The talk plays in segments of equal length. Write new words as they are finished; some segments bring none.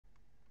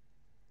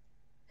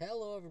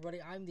Hello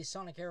everybody, I'm the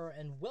Sonic Arrow,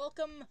 and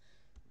welcome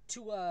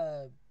to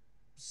a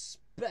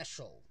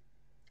special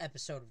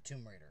episode of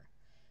Tomb Raider.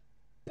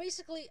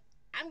 Basically,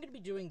 I'm gonna be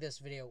doing this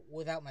video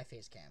without my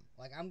face cam.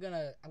 Like I'm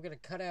gonna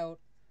cut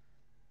out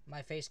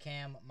my face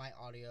cam, my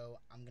audio.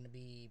 I'm gonna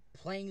be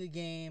playing the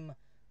game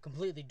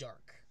completely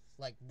dark.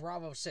 Like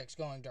Bravo 6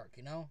 going dark,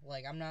 you know?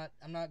 Like I'm gonna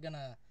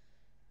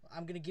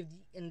give the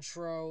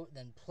intro,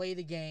 then play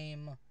the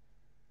game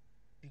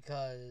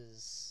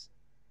because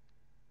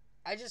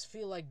I just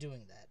feel like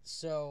doing that.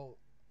 So,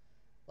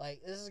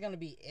 like, this is gonna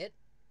be it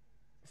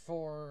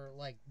for,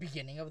 like,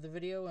 beginning of the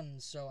video,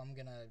 and so I'm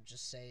gonna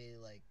just say,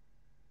 like,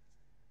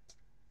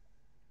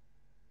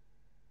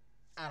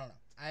 I don't know.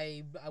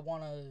 I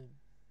wanna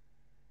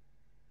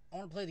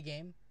play the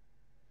game,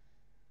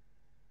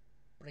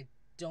 but I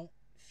don't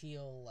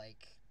feel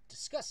like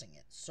discussing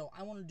it. So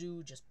I want to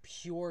do just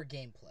pure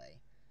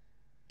gameplay,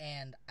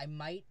 and I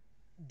might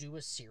do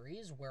a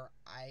series where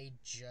I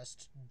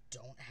just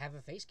don't have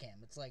a face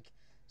cam. It's like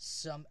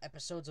some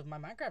episodes of my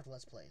Minecraft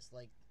Let's Plays,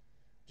 like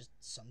just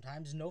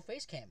sometimes no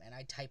face cam, and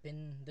I type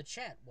in the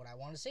chat what I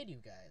want to say to you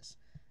guys,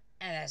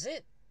 and that's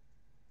it.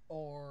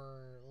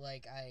 Or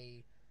like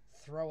I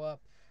throw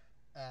up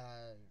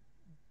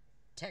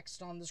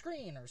text on the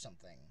screen or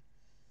something.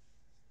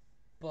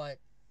 But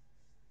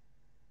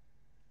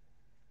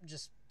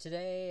just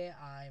today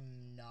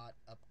I'm not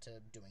up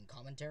to doing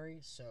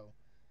commentary, so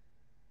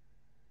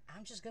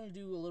I'm just gonna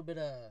do a little bit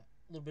of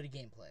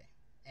gameplay,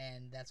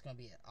 and that's gonna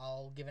be it.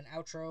 I'll give an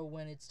outro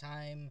when it's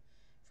time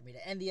for me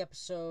to end the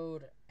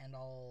episode, and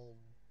I'm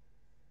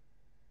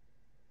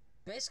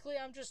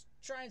just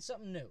trying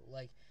something new.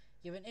 Like,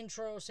 give an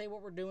intro, say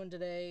what we're doing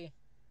today,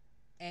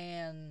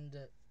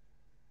 and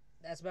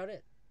that's about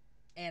it.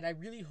 And I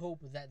really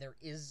hope that there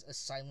is a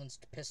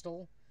silenced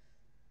pistol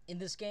in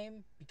this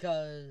game,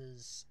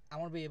 because I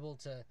want to be able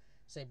to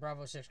say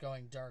Bravo 6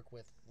 going dark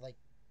with, like,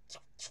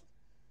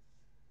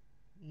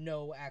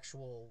 no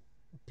actual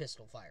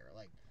pistol fire.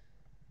 Like,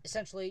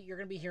 essentially, you're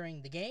going to be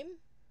hearing the game,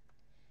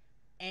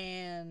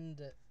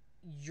 and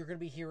you're going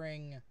to be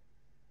hearing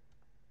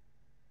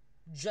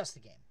just the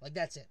game. Like,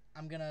 that's it.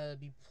 I'm going to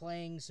be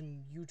playing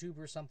some YouTube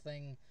or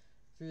something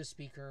through the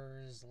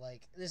speakers.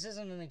 Like, this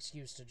isn't an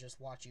excuse to just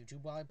watch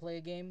YouTube while I play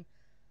a game,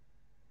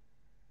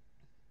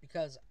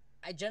 because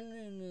I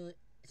genuinely...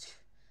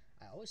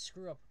 I always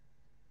screw up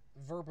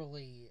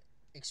verbally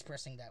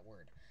expressing that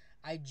word.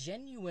 I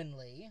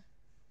genuinely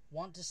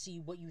want to see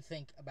what you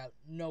think about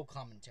no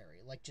commentary.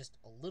 Like, just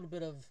a little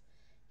bit of,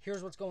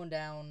 here's what's going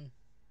down,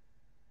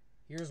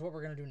 here's what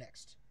we're going to do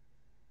next.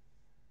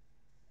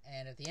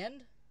 And at the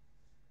end,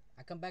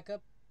 I come back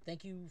up,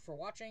 thank you for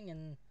watching,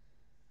 and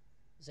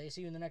say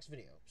see you in the next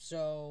video.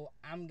 So,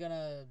 I'm going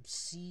to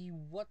see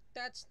what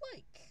that's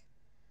like.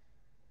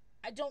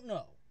 I don't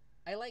know.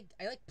 I like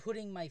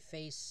putting my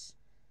face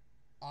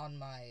on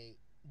my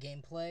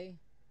gameplay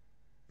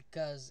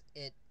because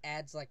it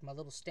adds like my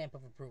little stamp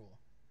of approval.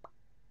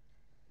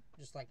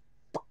 Just like,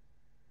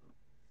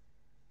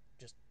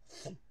 just,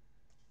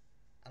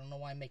 I don't know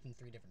why I'm making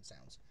 3 different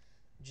sounds.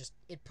 Just,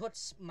 it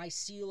puts my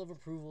seal of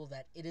approval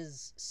that it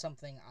is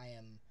something I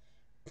am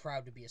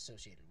proud to be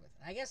associated with.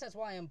 And I guess that's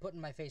why I'm putting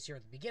my face here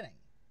at the beginning.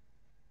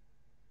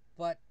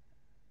 But,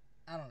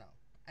 I don't know.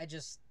 I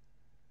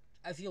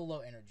feel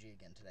low energy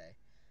again today.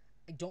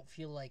 I don't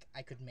feel like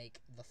I could make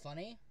the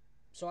funny,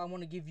 so I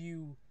want to give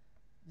you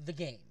the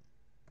game.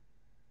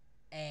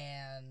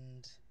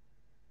 And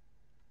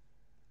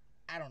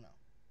I don't know.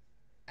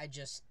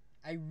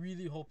 I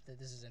really hope that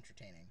this is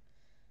entertaining.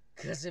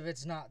 Because if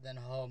it's not, then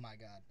oh my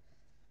god.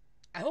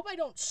 I hope I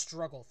don't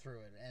struggle through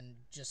it and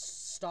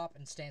just stop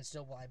and stand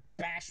still while I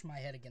bash my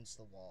head against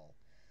the wall,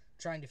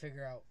 trying to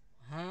figure out,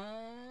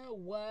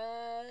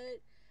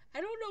 what? I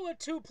don't know what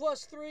 2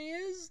 plus 3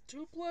 is.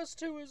 2 plus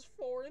 2 is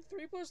 4, and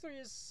 3 plus 3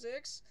 is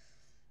 6.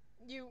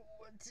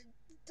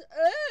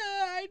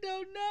 I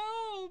don't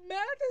know.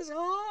 Math is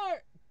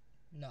hard.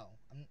 No,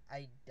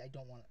 I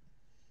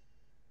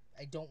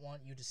don't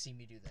want you to see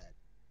me do that,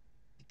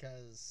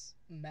 because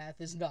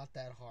math is not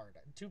that hard.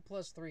 2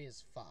 plus 3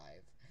 is 5.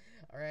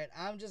 All right,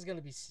 I'm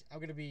gonna be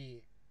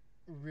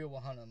real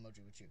Wahana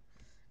emoji with you,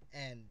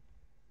 and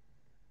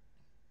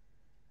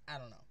I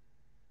don't know.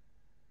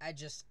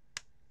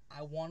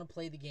 I want to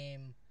play the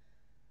game,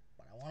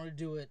 but I want to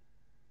do it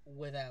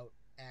without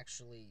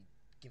actually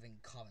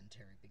giving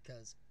commentary,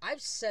 because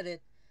I've said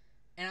it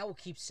and I will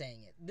keep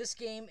saying it. This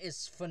game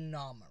is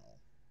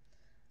phenomenal.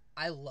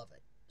 I love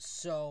it.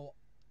 So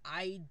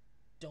I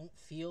don't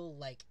feel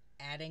like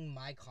adding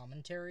my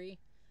commentary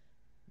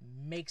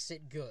makes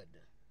it good.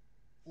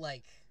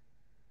 Like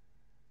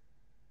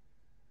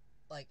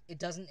it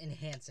doesn't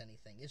enhance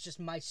anything. It's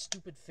just my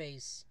stupid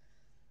face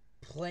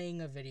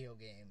playing a video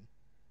game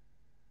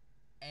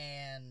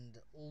and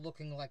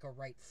looking like a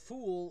right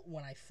fool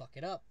when I fuck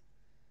it up.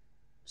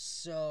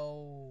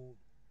 So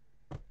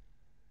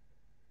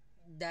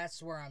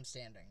that's where I'm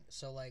standing.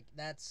 So like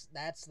that's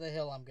the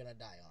hill I'm gonna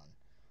die on.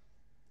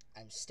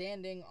 I'm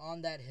standing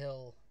on that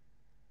hill,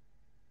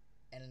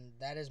 and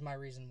that is my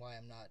reason why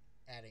I'm not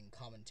adding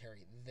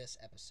commentary this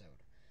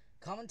episode.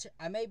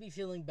 I may be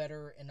feeling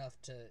better enough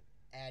to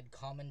add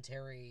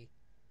commentary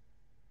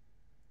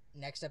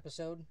next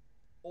episode,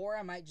 or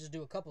I might just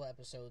do a couple of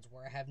episodes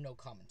where I have no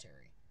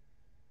commentary.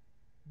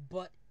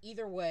 But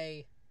either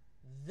way,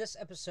 this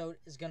episode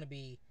is going to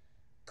be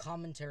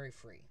commentary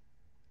free.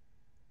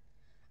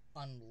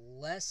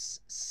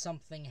 Unless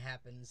something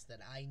happens that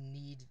I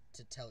need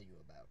to tell you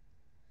about.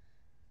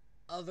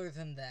 Other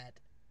than that,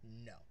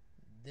 no.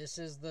 This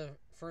is the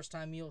first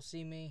time you'll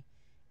see me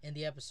in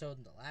the episode,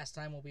 and the last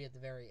time will be at the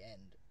very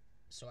end.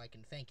 So I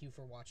can thank you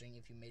for watching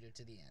if you made it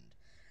to the end.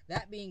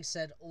 That being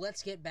said,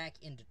 let's get back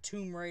into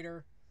Tomb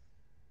Raider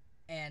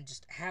and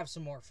just have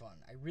some more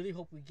fun. I really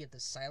hope we get the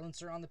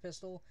silencer on the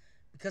pistol,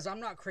 because I'm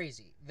not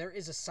crazy. There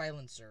is a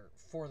silencer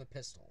for the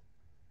pistol.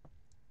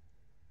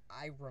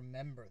 I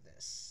remember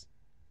this.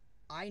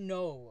 I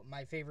know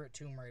my favorite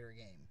Tomb Raider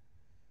game.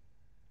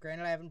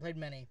 Granted, I haven't played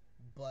many,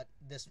 but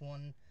this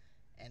one,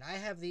 and I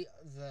have the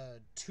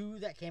two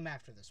that came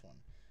after this one,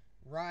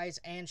 Rise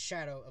and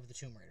Shadow of the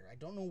Tomb Raider. I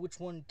don't know which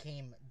one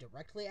came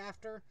directly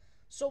after,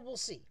 so we'll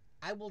see.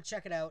 I will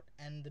check it out,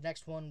 and the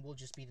next one will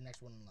just be the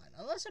next one in line,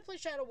 unless I play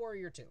Shadow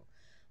Warrior 2.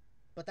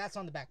 But that's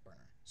on the back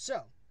burner.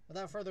 So,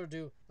 without further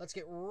ado, let's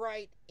get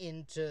right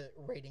into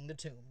raiding the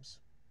tombs.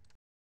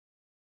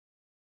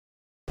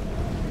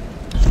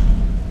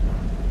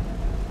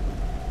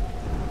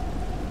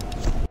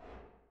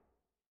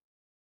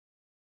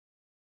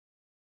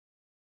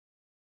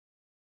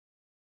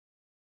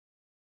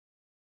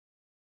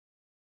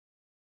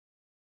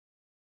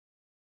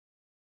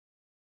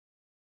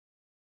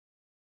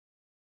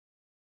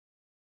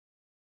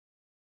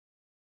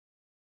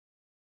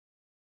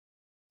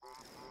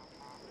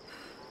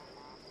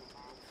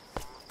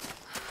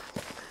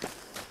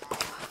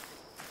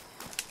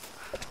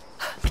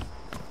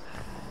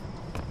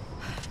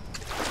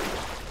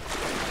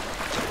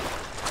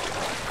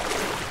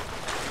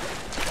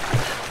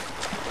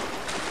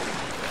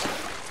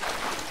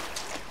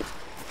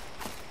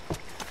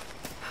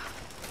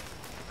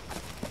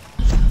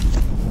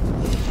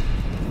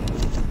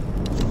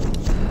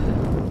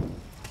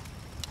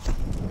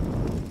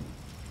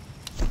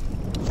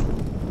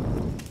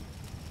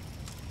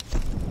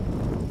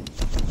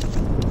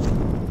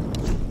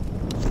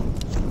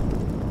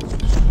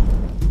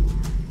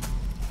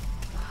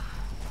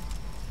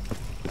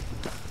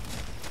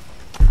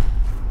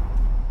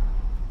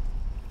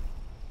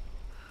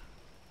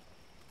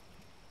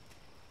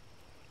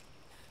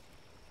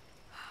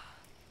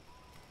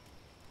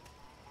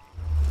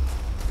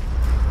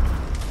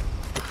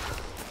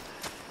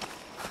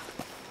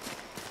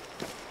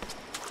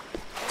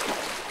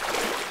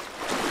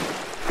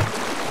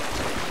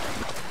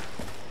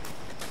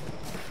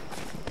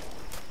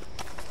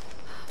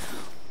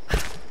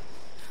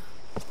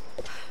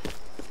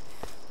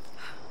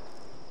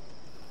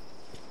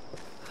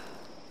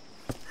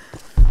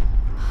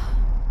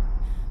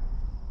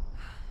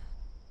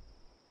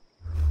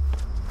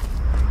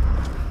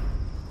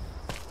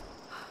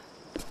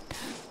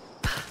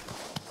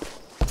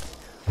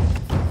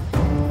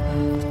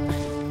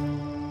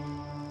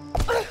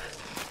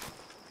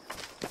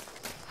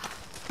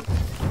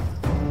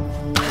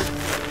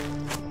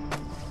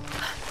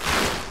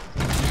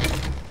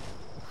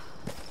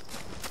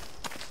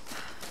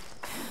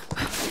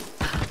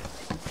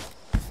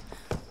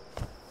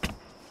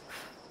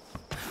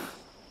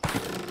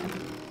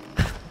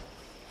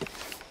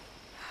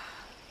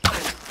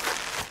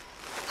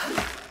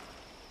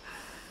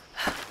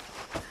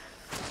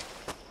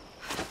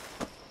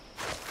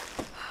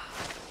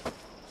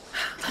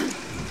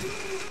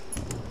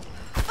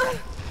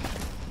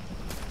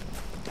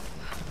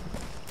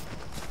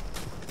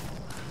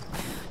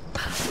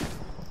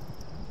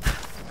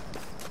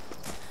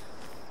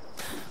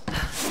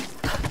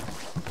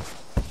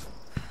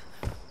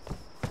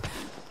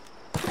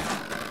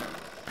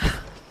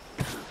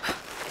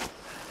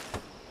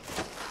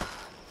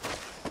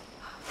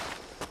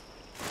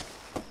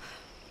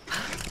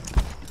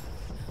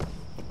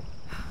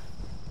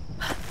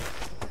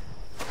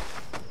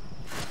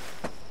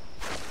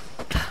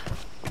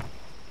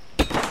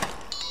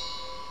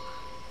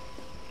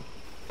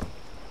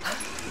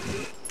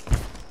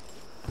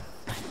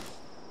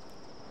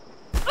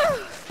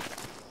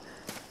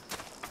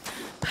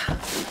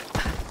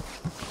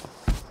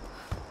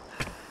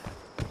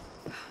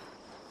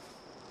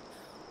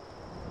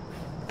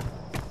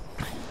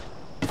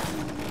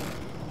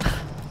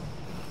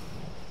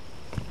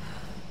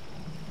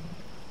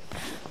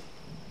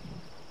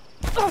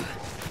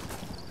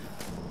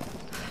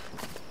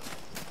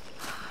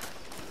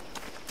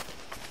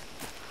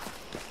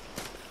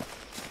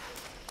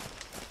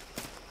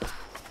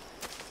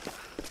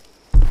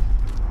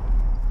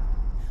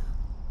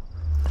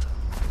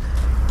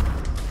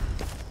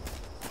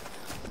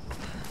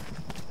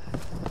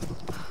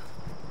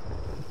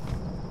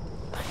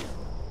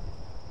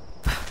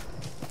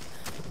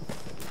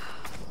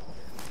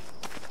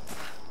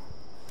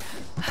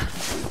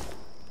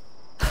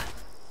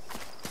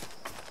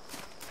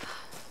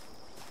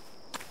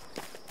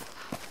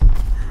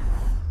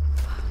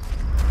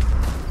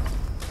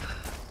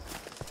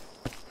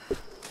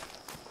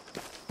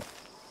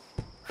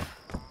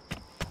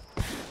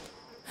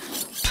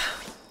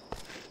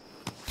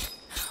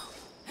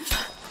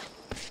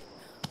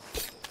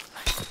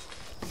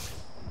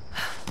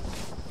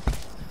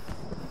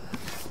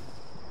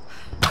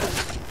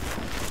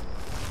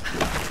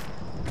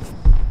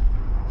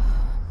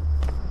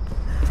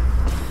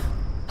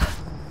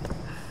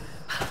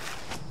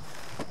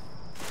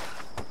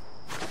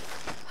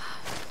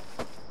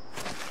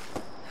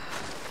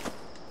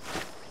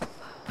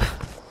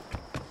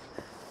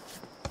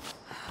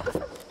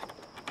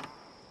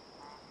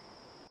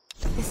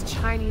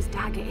 Chinese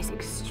dagger is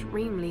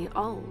extremely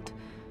old.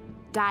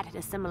 Dad had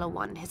a similar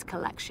one in his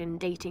collection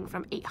dating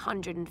from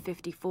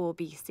 854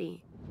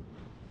 BC.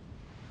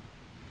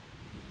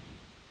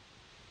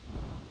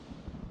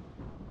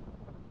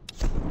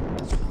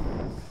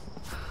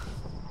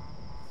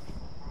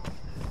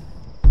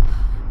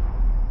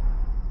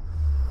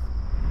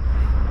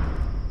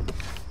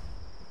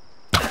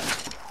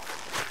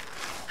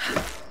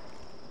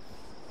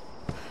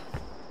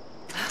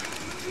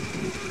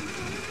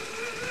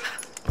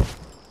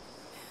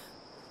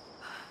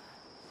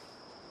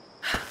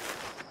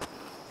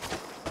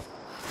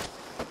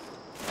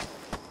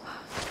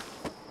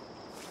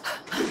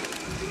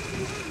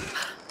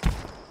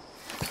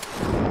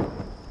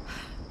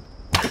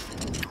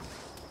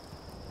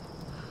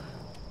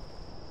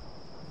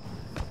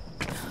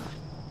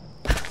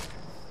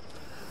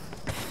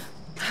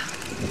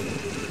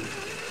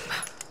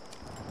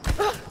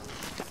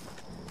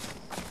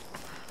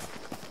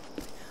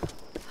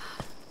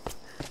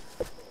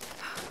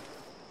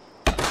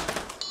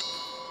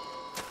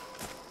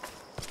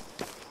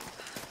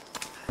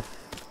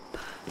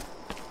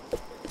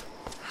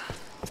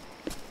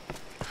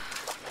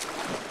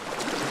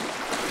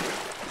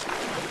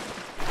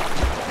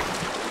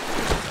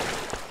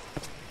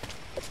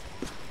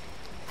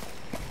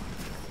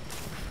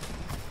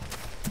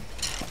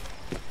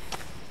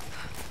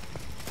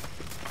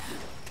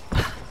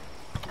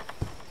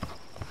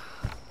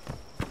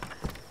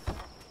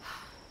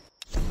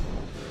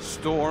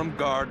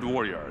 Stormguard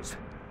warriors,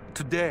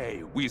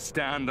 today we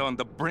stand on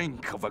the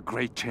brink of a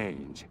great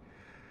change.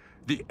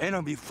 The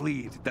enemy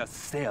fleet that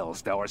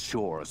sails our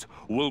shores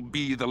will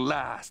be the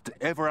last to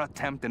ever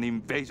attempt an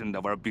invasion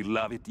of our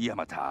beloved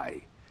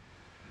Yamatai.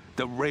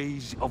 The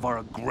rage of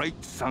our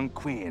great Sun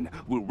Queen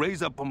will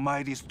raise up a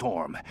mighty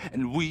storm,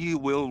 and we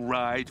will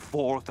ride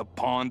forth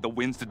upon the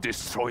winds to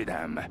destroy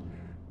them.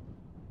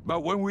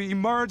 But when we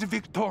emerge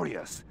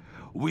victorious,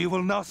 we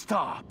will not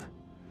stop.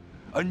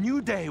 A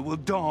new day will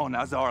dawn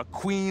as our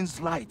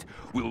Queen's light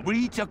will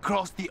reach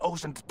across the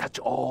ocean to touch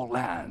all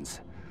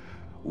lands.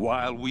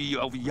 While we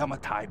of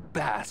Yamatai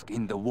bask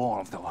in the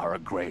warmth of her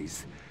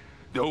grace,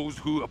 those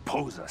who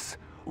oppose us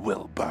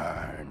will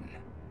burn.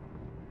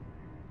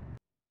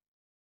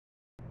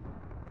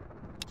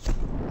 I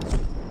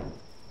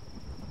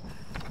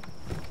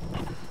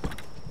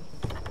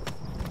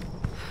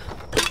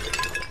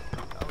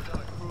was on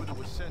a crew that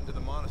was sent to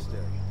the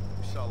monastery.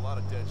 We saw a lot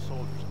of dead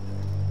soldiers up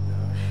there.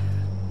 Oh, shit.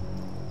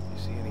 You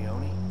see any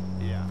Oni?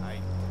 Yeah,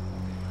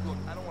 Look,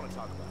 I don't want to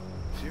talk about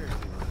it.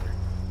 Seriously, brother.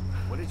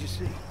 What did you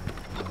see?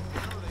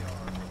 Whatever they are,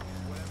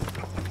 whatever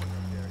they're doing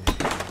up there, it's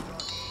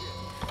dark shit,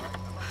 all right?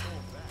 I'm not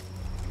going back.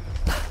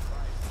 Even if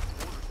I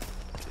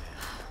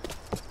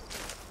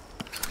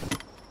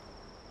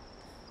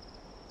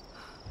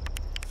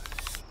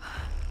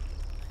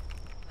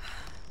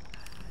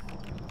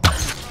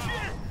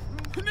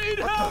orders. Need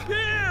help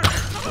here!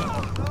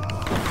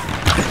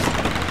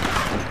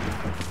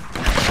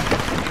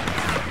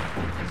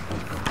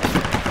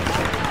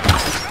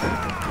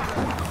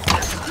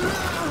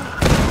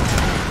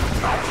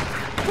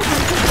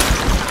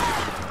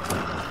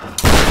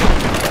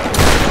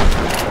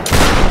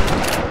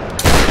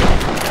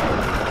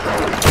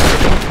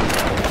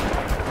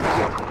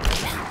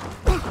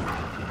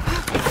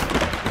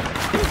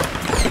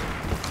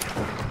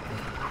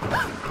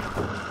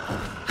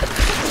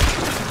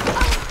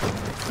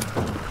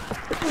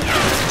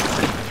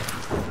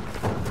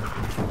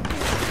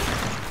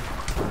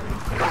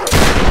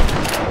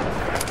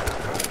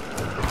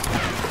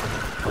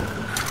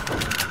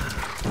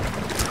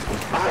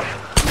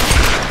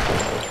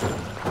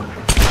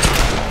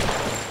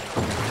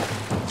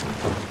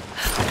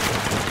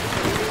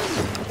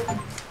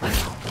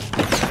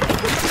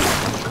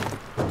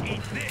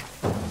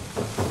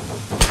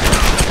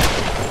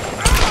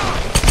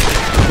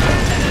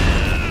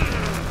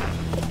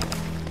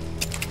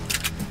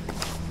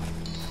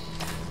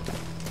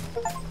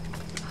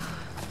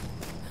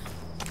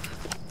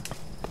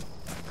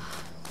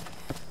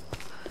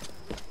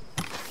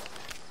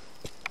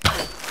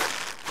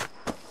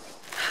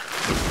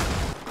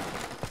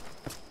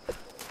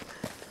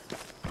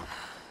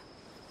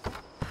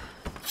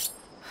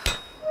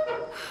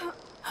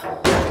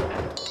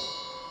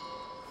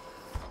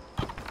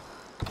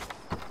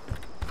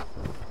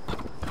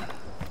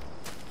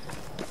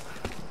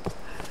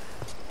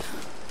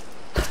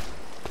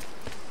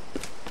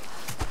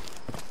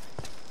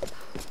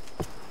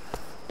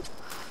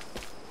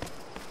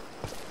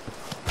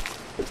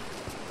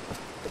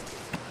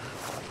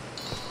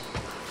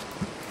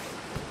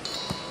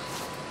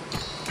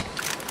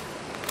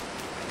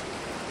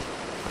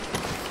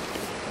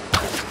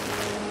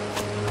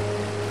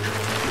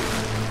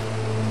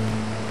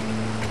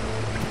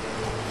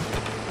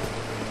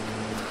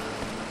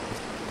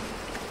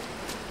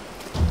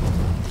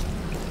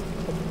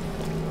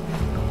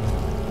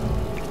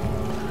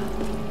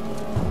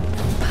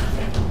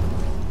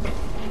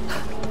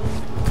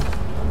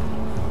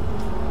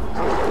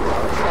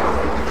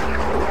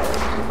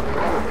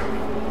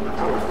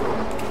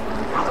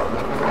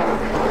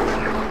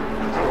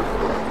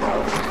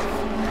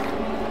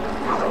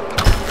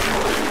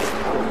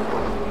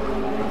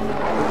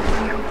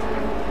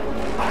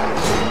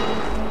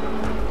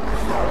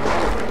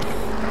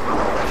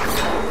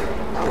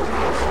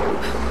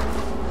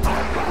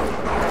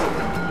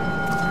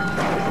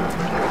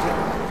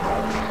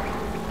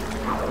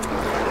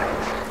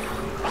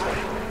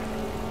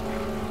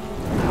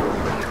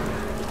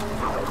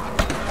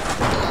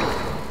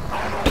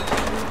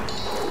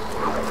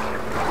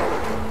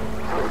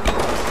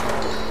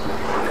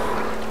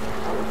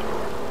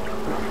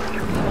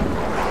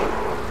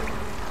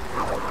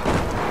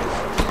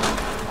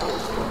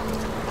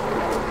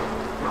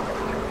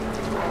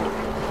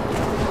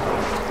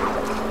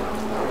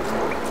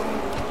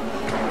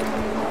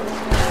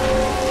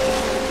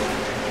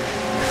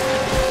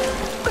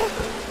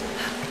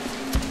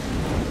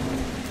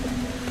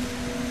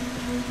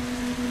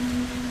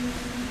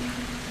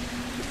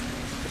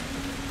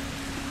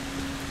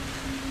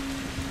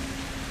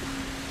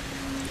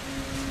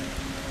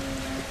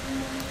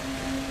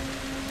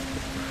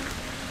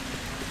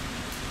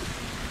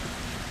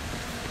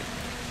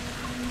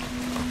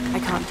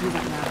 do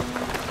that now.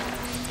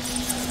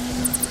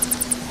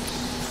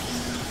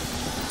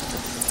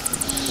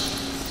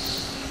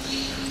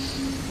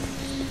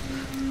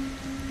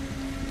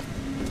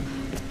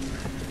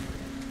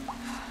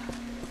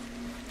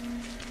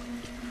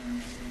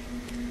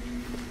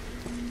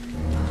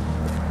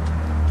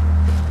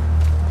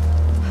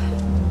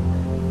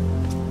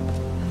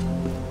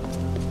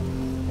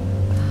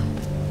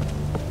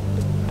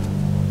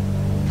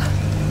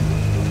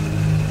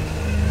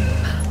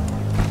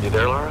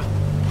 There, Lara?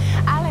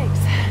 Alex,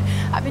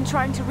 I've been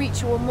trying to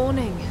reach you all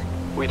morning.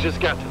 We just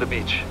got to the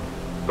beach.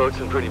 Boat's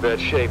in pretty bad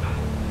shape.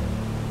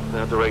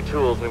 Without the right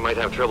tools, we might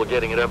have trouble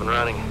getting it up and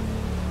running.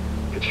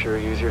 Could sure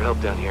use your help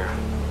down here.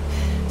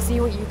 See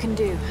what you can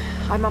do.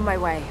 I'm on my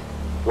way.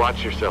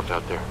 Watch yourself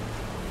out there.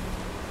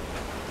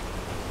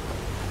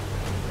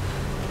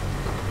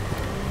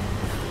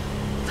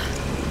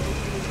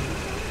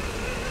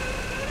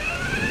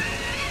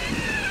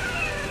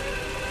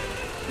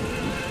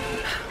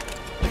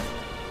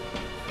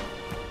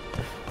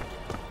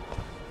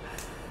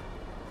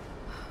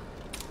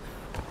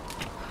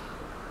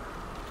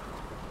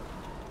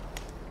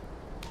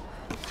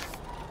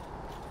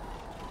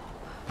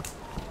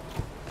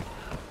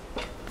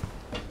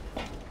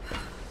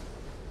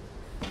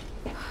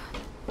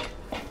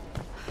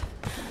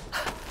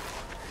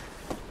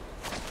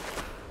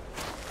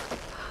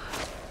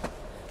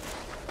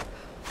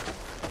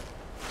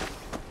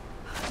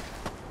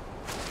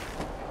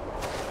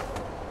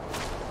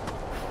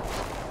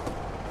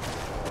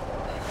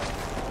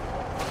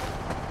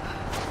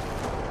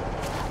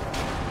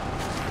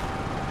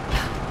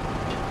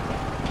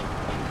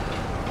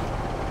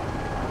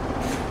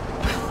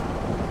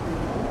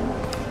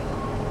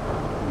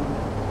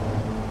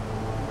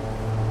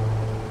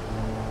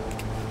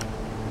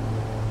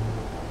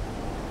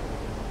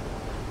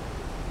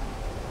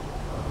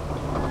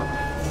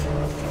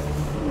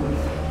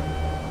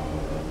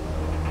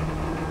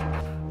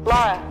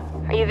 Lara,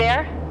 are you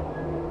there?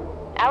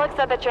 Alex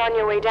said that you're on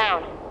your way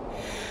down.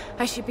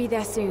 I should be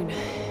there soon.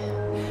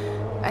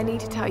 I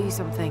need to tell you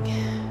something.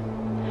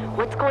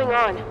 What's going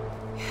on?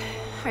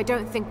 I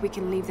don't think we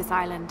can leave this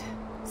island.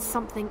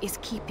 Something is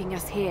keeping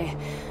us here.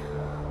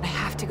 I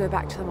have to go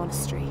back to the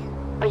monastery.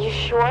 Are you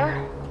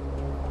sure?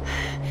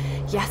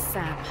 Yes,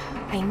 Sam.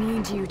 I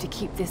need you to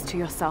keep this to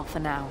yourself for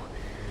now.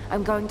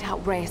 I'm going to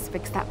help Reyes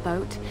fix that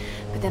boat,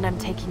 but then I'm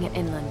taking it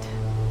inland.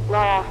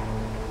 Lara,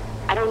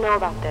 I don't know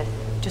about this.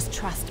 Just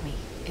trust me.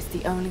 It's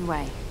the only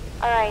way.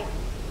 All right.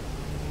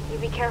 You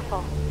be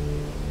careful.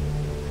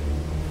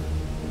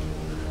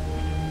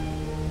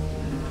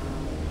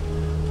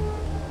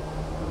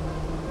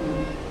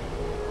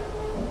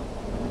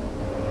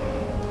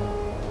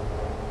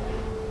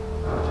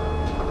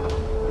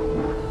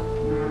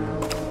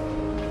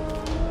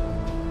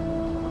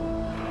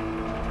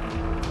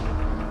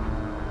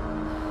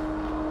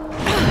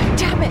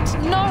 Damn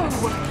it! No!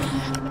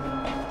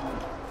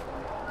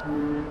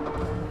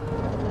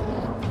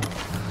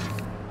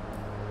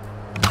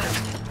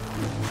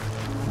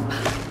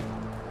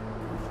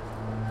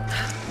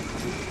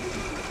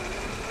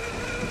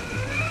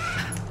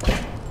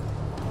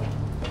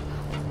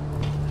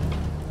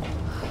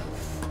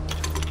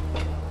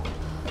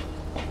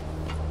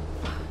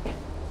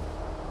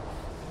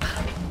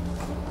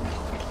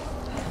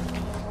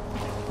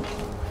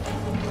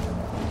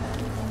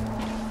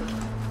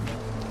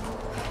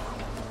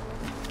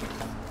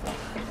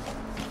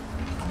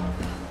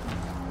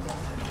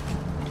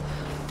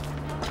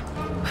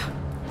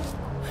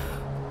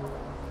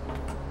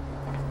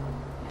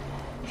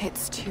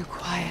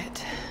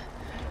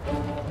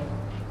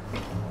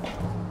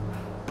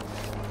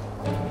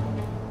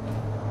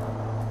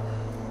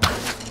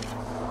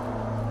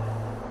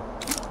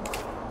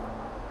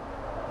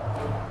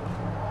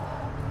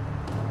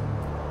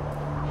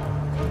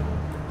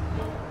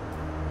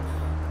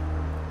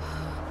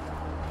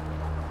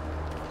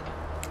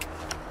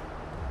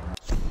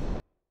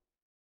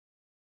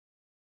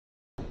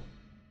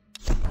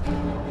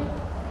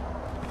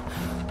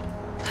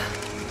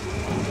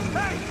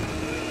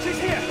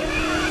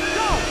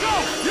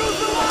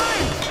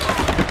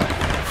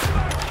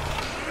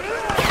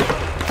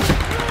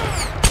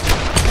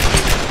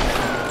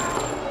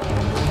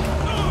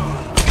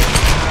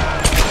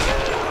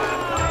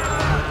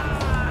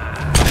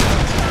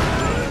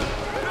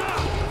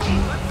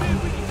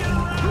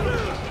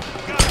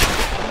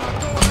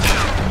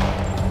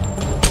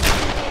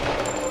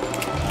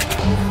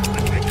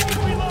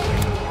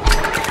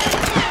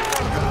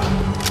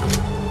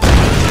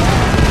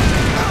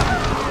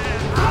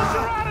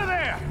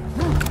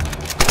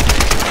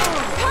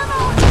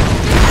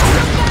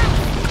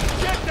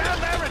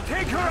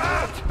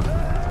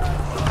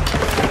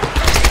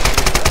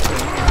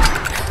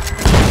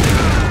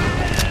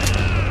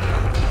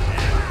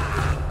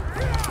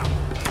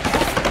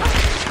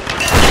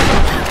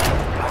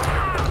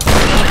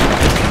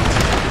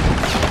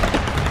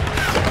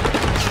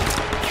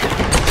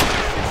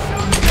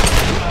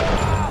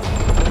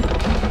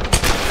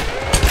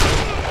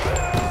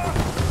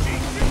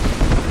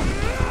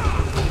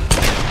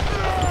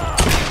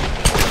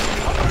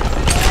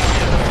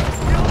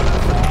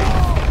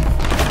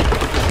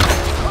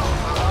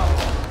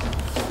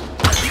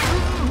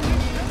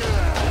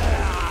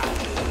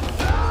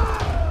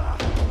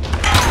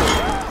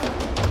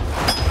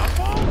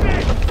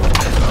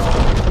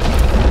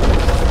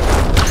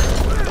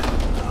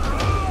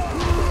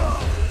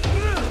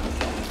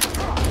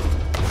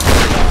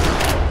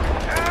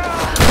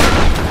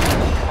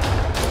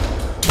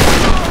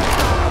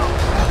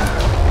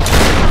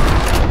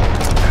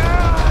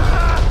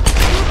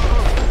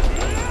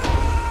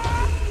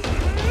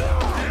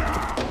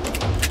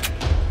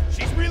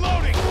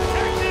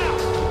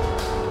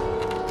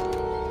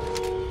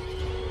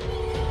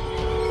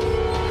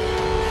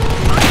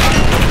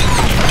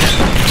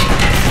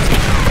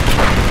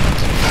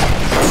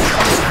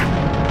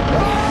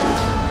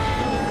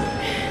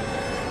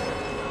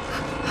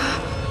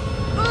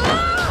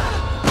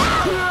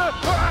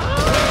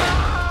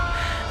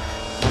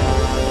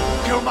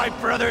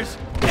 brothers,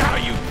 now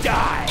you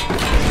die!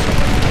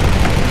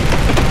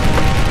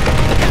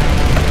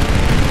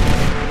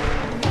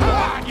 Come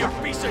on, you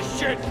piece of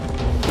shit!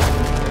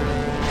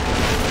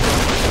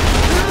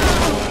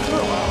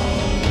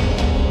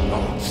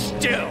 Hold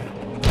still!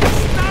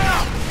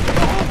 Stop! The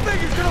whole thing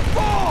is gonna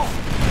fall!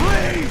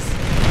 Please!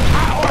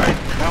 Howard!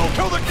 Help!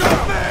 Kill the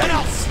girl! And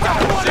I'll stop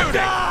shooting!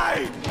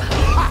 Die!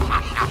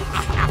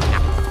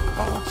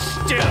 Hold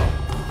still!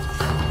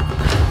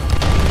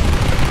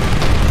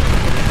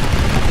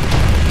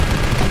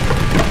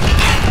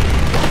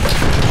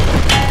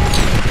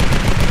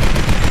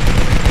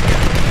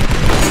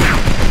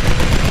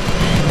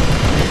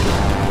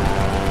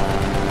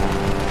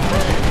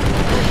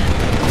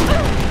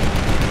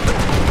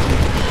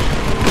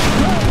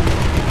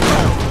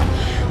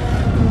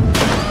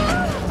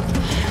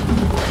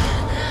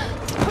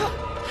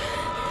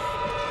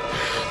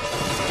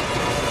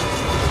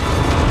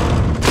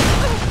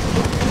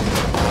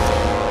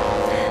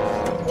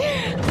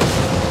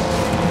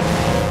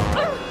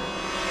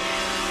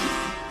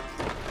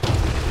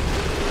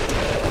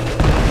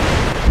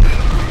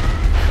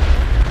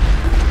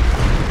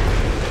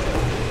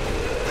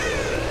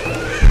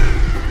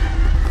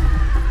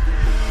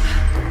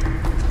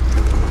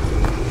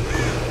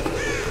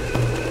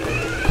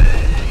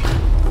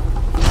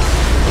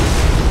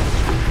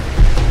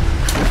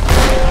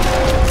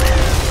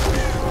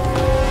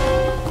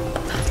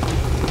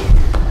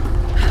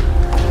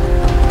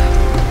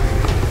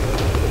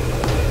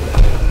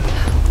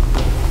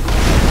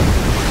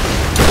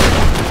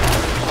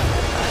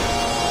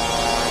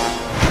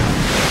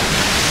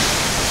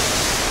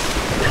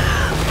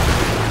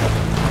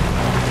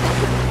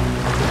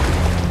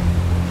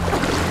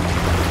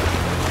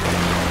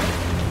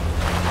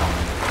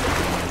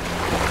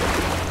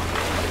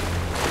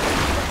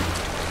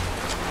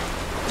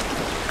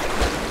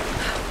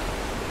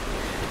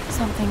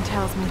 Something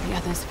tells me the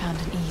others found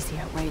an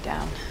easier way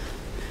down.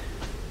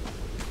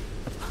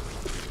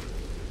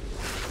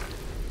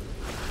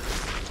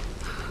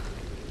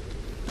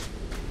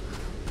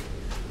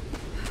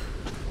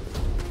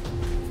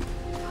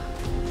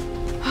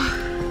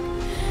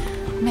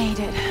 Made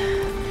it.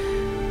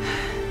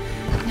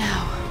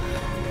 Now,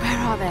 where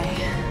are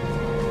they?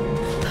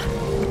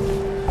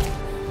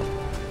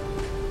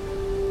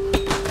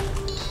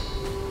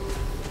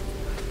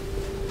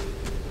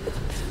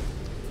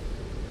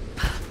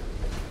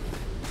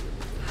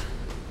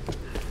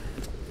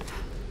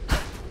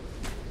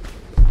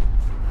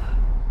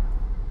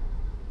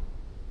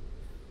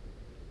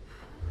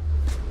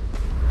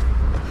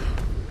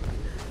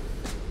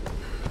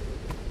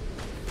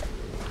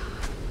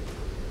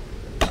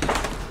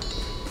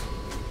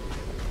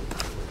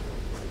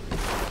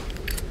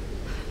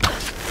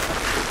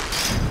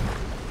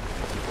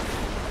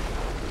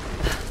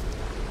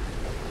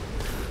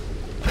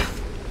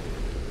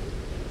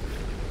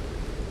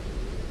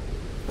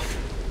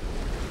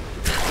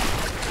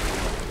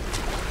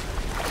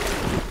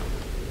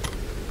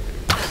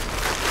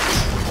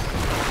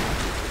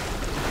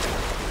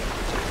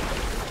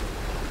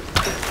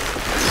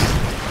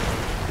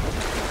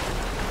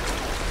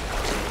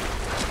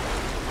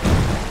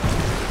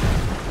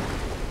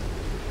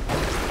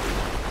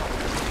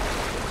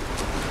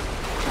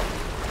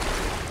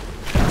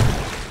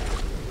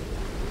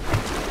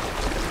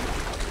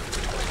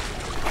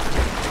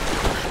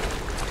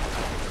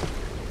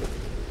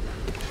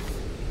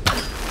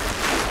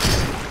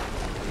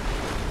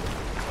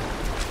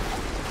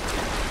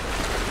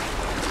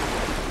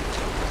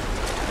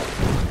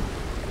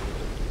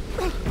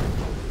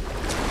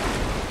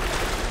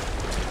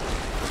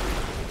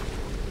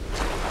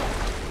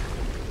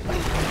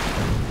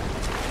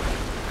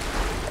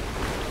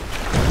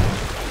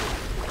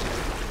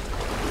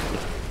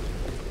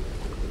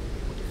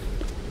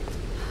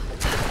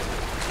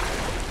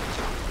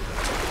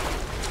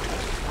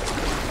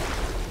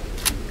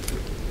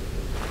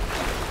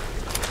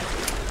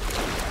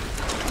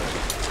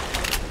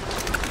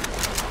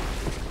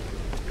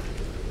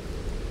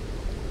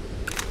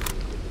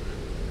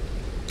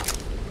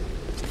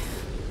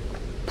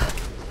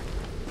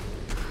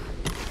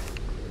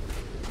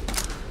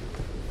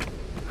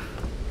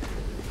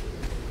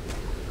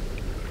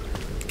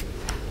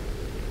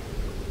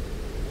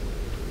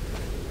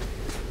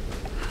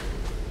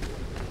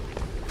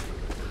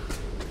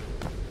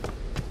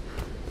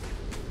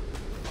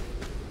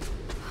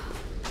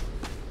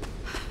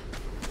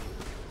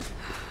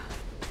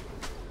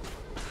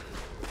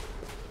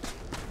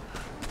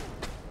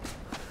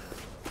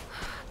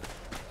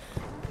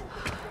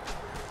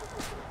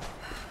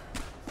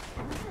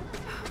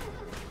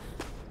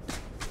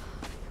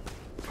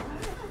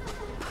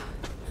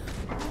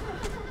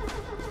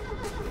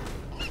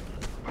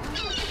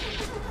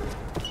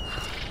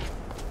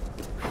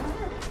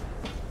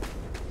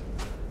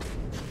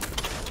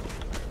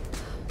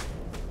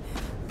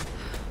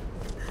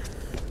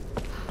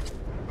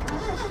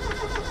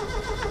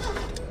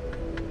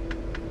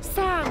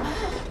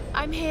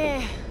 I'm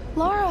here.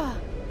 Laura!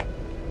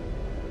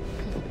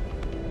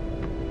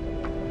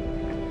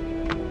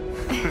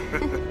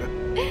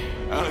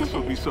 Alex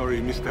will be be sorry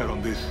you missed out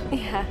on this.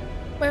 Yeah.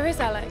 Where is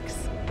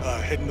Alex?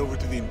 Heading over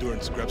to the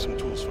Endurance to grab some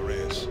tools for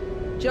Reyes.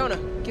 Jonah,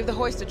 give the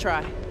hoist a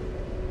try.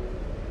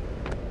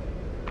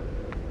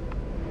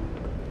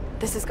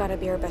 This has got to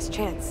be our best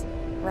chance,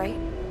 right?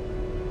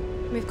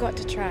 We've got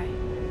to try.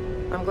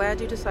 I'm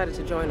glad you decided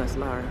to join us,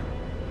 Lara.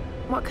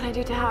 What can I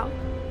do to help?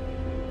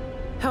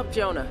 Help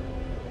Jonah.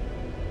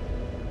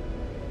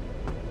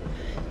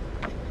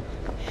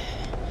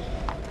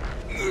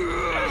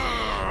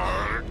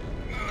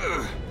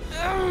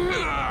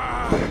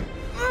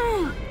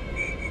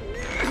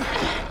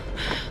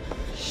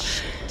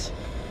 Shit.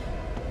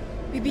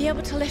 We'd be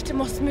able to lift him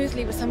more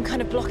smoothly with some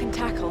kind of block and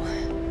tackle.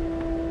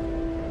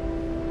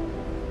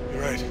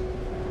 You're right.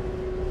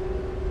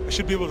 I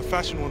should be able to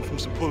fashion one from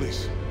some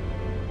pulleys.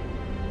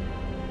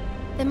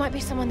 There might be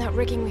some on that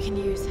rigging we can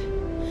use.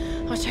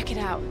 I'll check it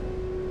out.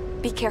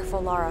 Be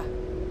careful, Lara.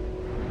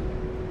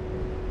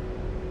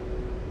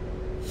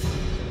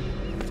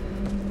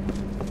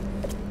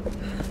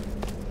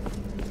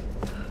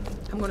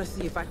 I'm gonna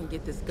see if I can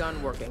get this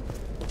gun working.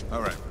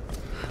 All right.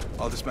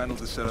 I'll dismantle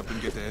the setup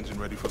and get the engine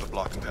ready for the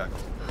block and tackle.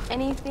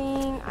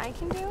 Anything I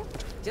can do?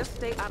 Just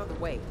stay out of the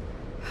way.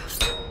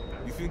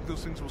 You think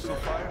those things will still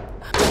fire?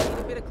 Need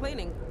a bit of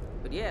cleaning,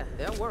 but yeah,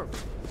 they'll work.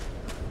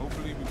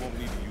 Hopefully we won't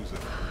need to use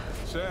them.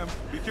 Sam,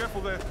 be careful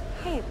there.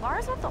 Hey,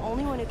 Lara's not the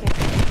only one who can...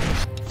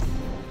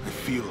 I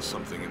feel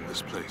something in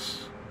this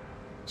place.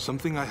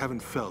 Something I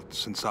haven't felt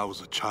since I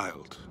was a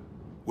child.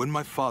 When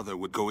my father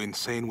would go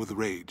insane with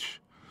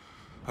rage,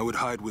 I would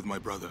hide with my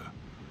brother,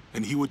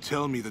 and he would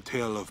tell me the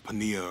tale of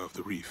Pania of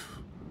the Reef.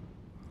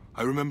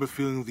 I remember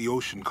feeling the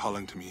ocean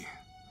calling to me.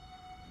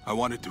 I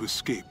wanted to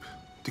escape,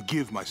 to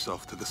give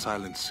myself to the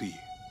silent sea.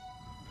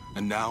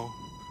 And now,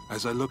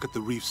 as I look at the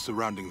reefs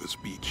surrounding this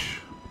beach,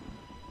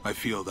 I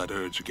feel that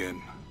urge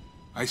again.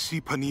 I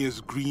see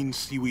Pania's green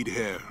seaweed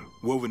hair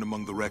woven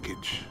among the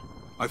wreckage.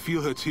 I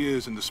feel her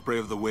tears in the spray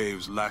of the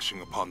waves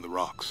lashing upon the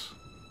rocks.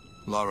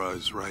 Lara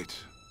is right.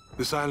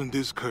 This island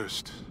is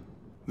cursed.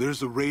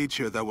 There's a rage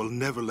here that will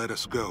never let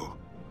us go.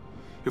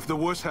 If the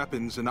worst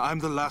happens and I'm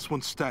the last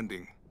one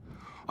standing,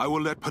 I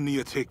will let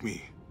Pania take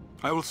me.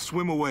 I will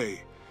swim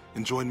away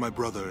and join my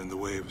brother in the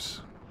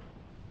waves.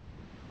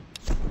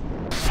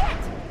 Shit!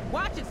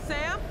 Watch it,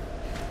 Sam!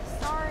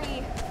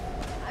 Sorry.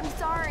 I'm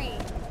sorry.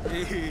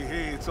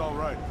 Hey, it's all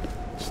right.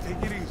 Just take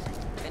it easy.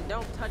 And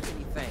don't touch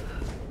anything.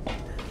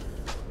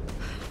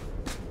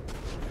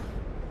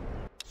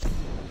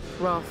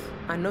 Rolf,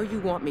 I know you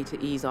want me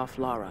to ease off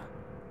Lara,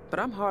 but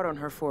I'm hard on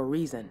her for a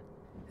reason.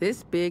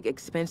 This big,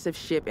 expensive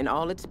ship and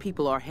all its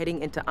people are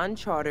heading into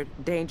uncharted,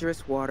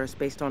 dangerous waters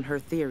based on her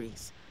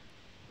theories.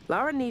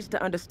 Lara needs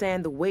to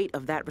understand the weight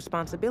of that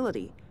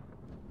responsibility.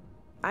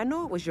 I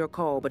know it was your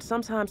call, but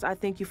sometimes I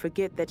think you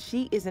forget that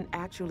she isn't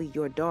actually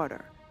your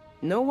daughter.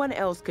 No one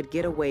else could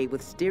get away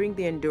with steering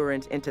the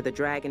Endurance into the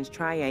Dragon's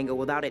Triangle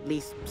without at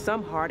least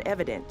some hard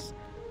evidence.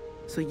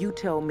 So you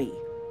tell me,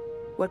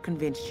 what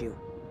convinced you?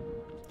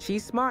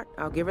 She's smart,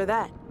 I'll give her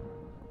that.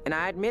 And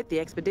I admit the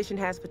expedition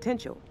has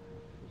potential.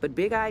 But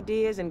big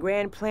ideas and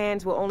grand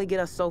plans will only get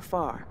us so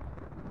far.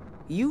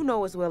 You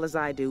know as well as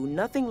I do,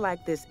 nothing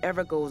like this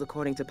ever goes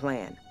according to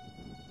plan.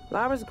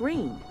 Lara's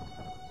green.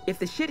 If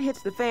the shit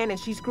hits the fan and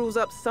she screws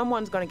up,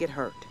 someone's gonna get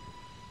hurt.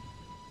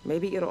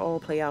 Maybe it'll all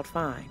play out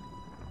fine.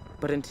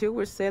 But until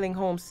we're sailing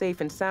home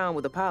safe and sound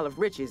with a pile of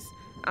riches,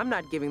 I'm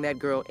not giving that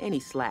girl any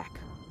slack.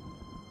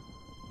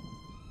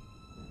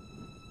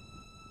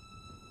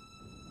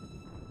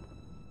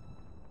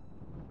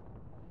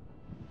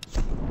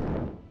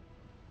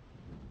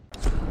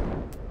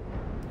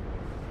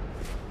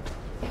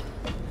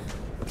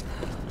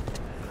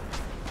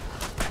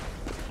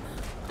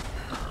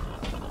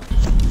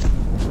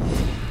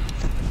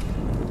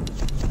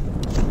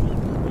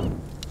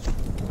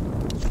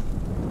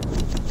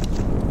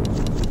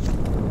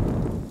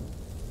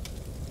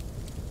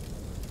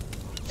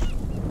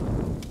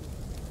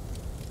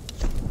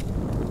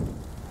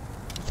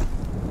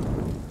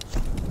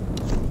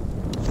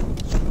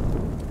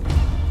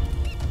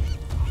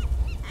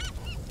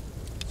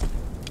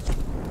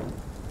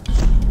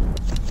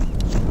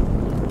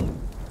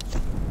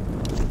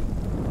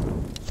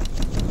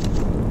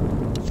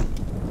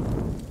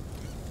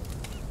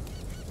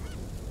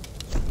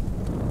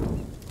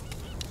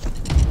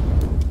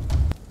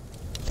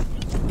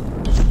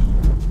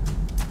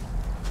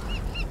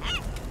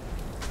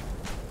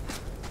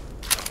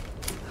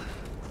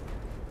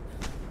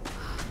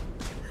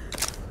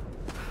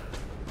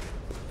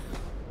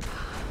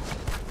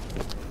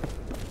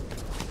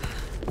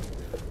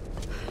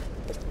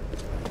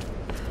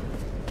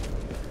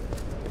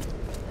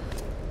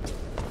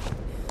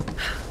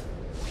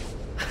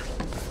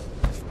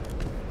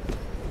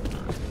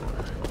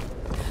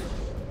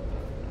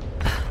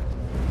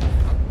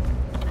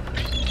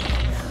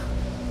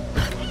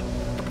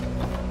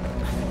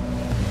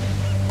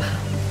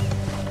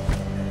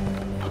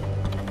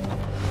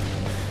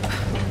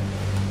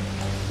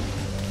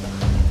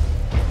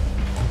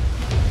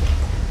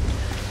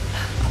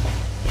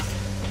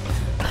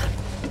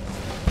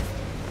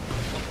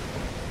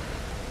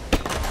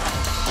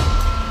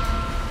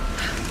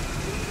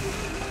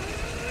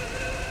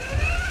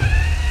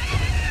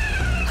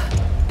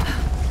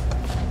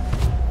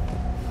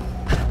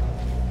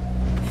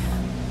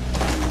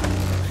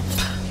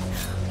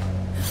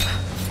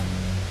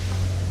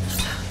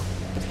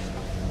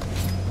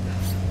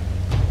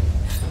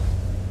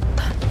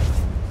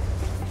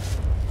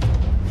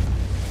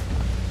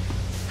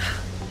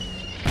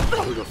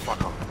 Who the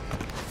fuck up?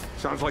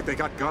 Sounds like they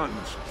got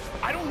guns.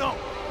 I don't know.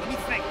 Let me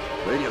think.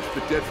 Radio's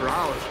been dead for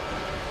hours.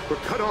 We're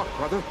cut off,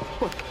 brother.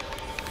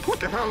 What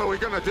the hell are we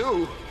gonna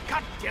do?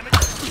 God damn it.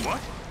 What?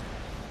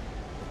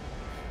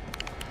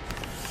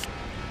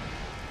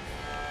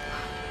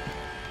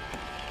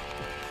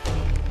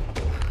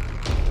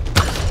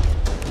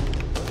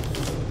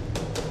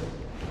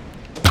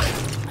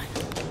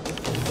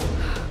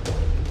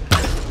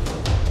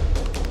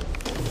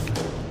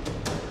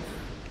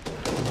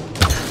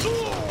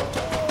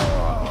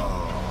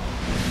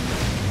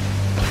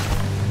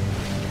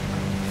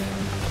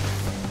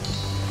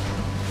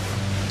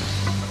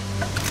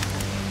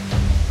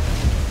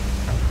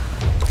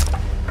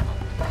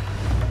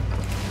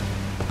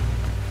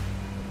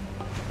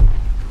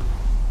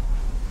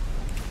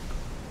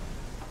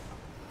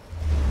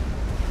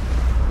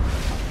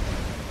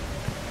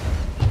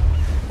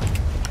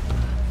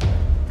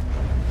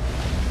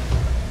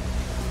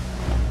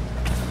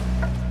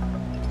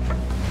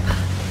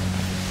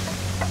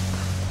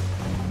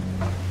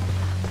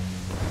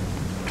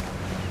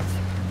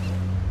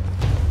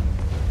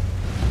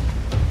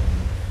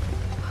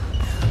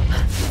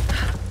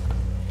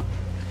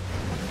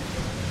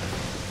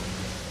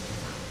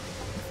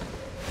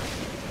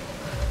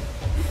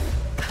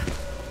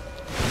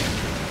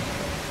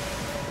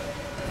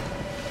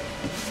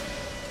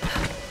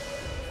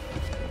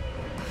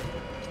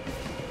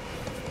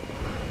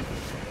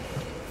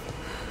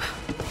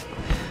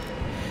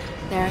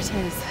 There it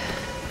is.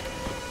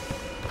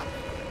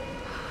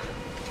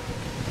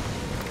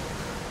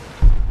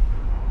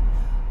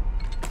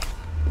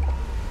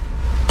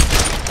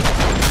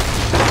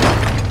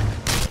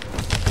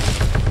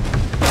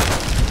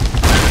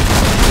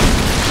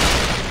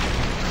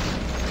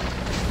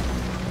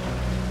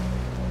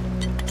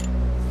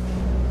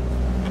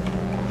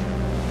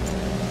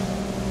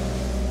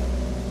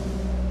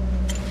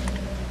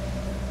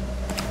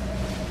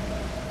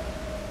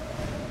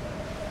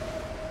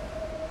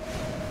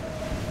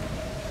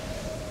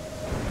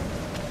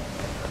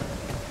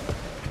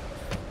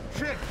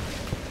 Shit!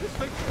 This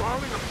thing's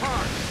falling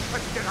apart.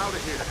 Let's get out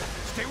of here.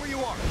 Stay where you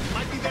are. You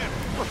might be there.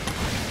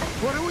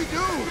 What do we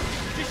do?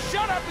 Just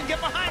shut up and get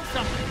behind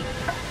something.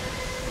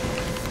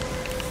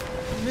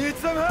 Need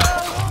some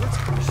help!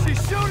 She's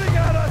shooting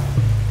at us!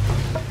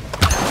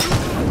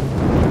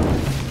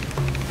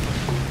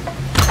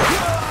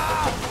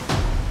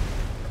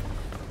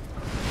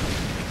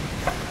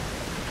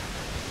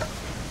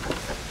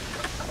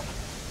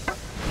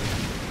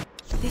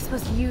 This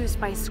was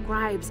used by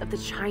scribes of the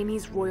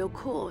Chinese royal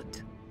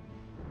court.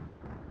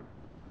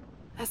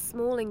 A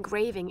small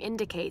engraving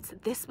indicates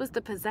that this was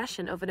the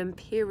possession of an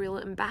imperial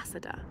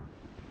ambassador.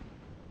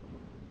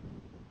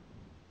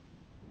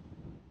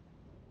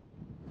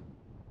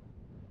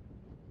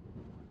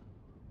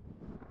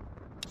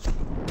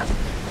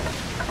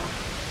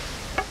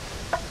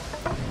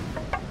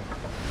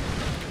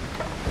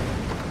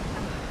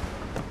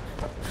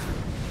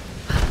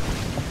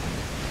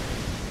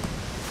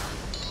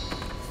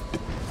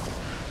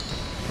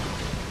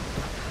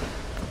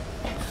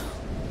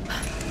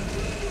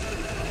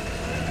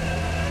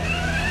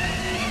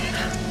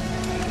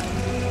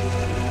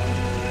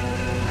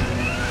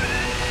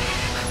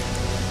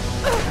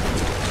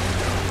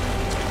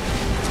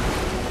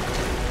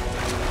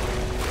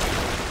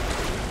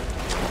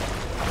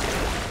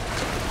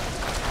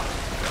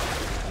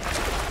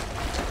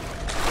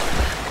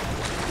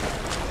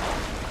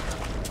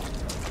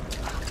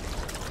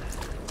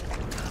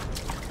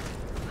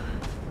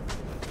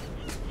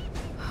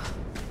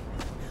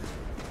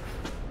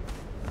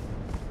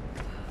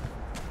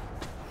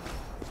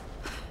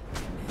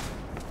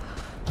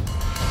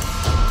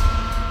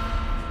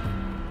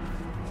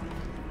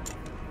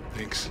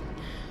 Thanks.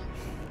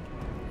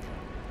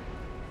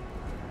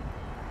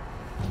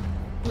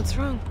 What's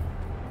wrong?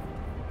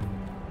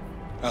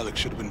 Alex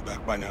should have been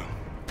back by now.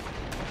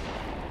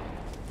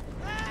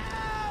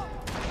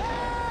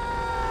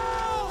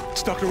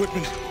 It's Dr.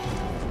 Whitman.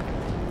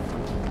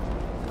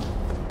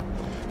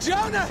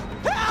 Jonah!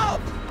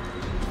 Help!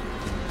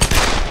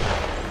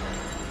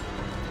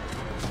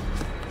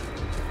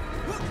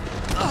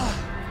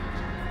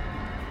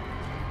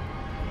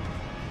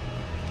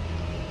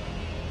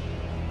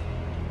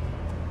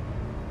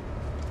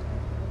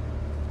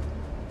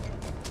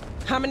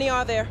 How many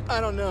are there? I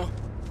don't know.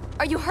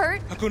 Are you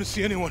hurt? Not going to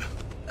see anyone.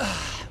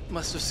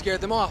 Must have scared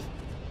them off.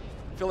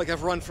 Feel like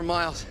I've run for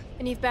miles.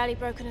 And you've barely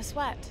broken a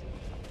sweat.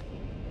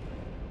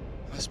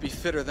 Must be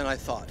fitter than I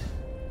thought.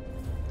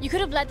 You could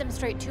have led them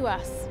straight to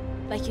us,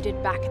 like you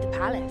did back at the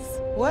palace.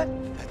 What?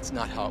 That's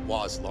not how it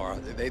was, Laura.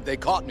 They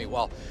caught me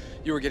while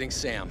you were getting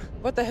Sam.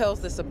 What the hell's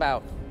this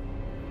about?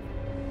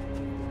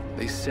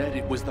 They said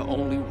it was the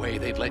only way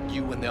they'd let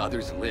you and the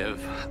others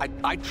live.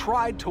 I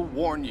tried to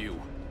warn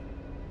you.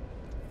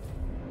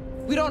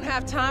 We don't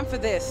have time for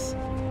this.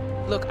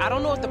 Look, I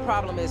don't know what the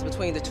problem is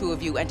between the two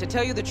of you, and to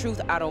tell you the truth,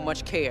 I don't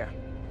much care.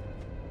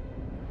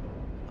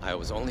 I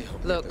was only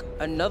hoping Look,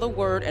 another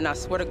word, and I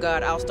swear to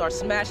God, I'll start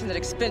smashing that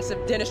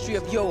expensive dentistry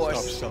of yours.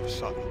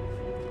 Stop.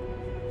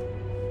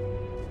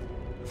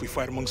 If we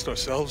fight amongst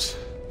ourselves,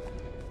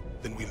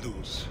 then we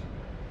lose.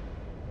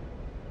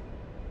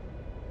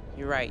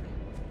 You're right.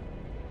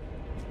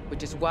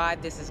 Which is why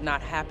this is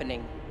not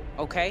happening,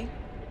 okay?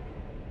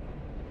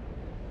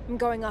 I'm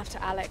going after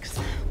Alex.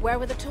 Where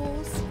were the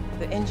tools?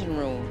 The engine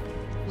room.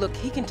 Look,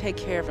 he can take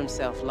care of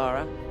himself,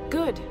 Lara.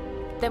 Good.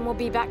 Then we'll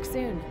be back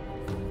soon.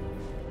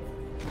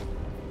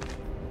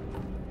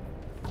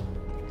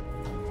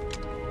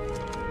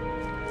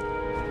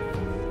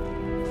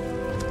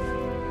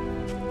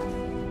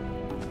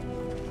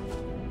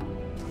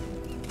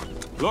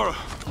 Lara,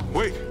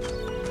 wait!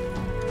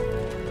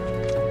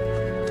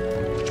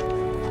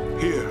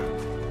 Here,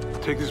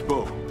 take this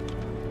bow.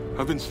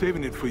 I've been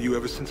saving it for you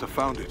ever since I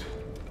found it.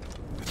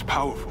 It's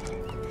powerful.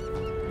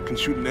 It can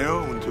shoot an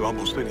arrow into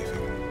almost anything.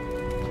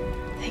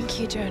 Thank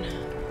you,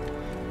 Jonah.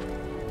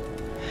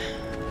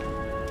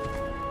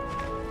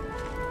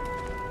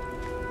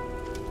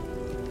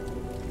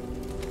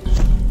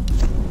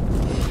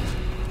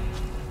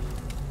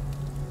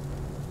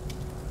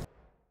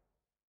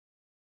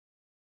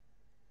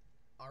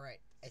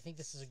 Alright, I think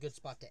this is a good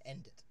spot to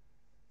end it.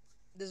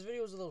 This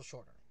video is a little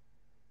shorter.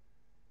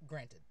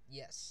 Granted,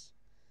 yes.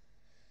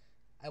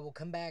 I will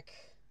come back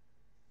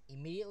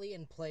immediately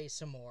and play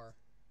some more,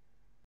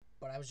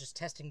 but I was just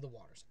testing the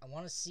waters. I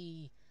want to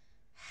see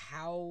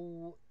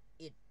how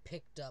it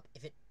picked up.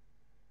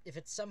 If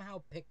it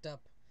somehow picked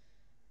up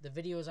the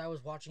videos I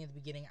was watching at the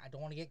beginning. I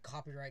don't want to get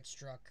copyright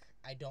struck.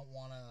 I don't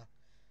want to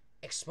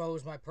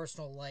expose my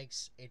personal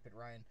likes, 8-Bit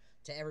Ryan,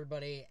 to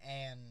everybody,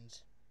 and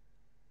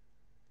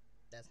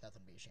that's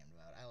nothing to be ashamed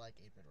about. I like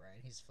 8-Bit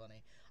Ryan. He's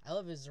funny. I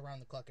love his Around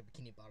the Clock at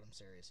Bikini Bottom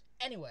series.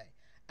 Anyway,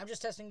 I'm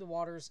just testing the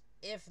waters.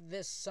 If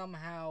this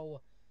somehow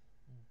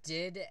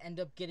did end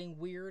up getting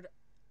weird,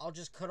 I'll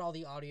just cut all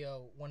the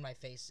audio when my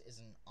face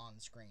isn't on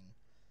screen.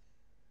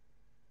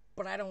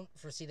 But I don't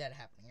foresee that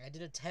happening. I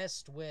did a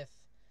test with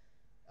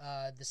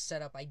the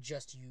setup I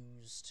just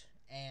used,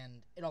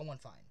 and it all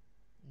went fine.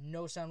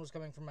 No sound was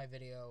coming from my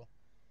video.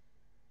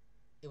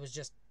 It was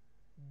just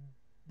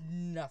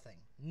nothing.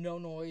 No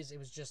noise. It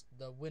was just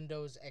the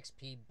Windows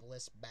XP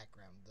Bliss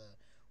background. The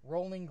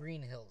rolling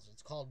green hills.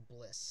 It's called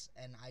Bliss.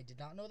 And I did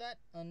not know that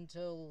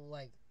until,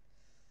 like,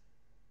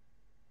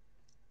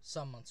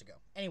 some months ago.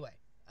 Anyway,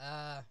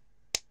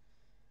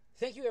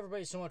 thank you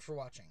everybody so much for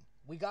watching.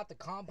 We got the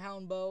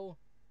compound bow.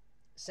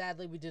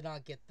 Sadly, we did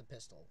not get the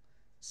pistol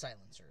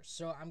silencer.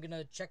 So I'm going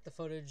to check the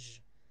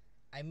footage.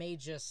 I may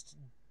just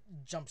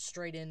jump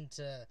straight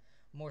into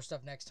more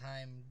stuff next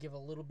time. Give a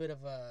little bit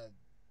of a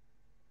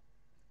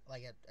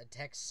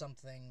text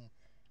something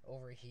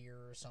over here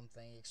or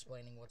something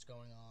explaining what's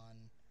going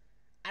on.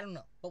 I don't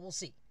know, but we'll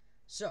see.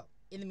 So,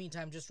 in the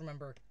meantime, just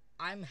remember,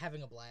 I'm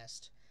having a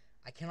blast.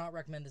 I cannot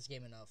recommend this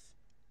game enough.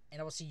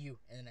 And I will see you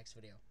in the next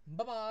video.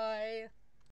 Bye-bye!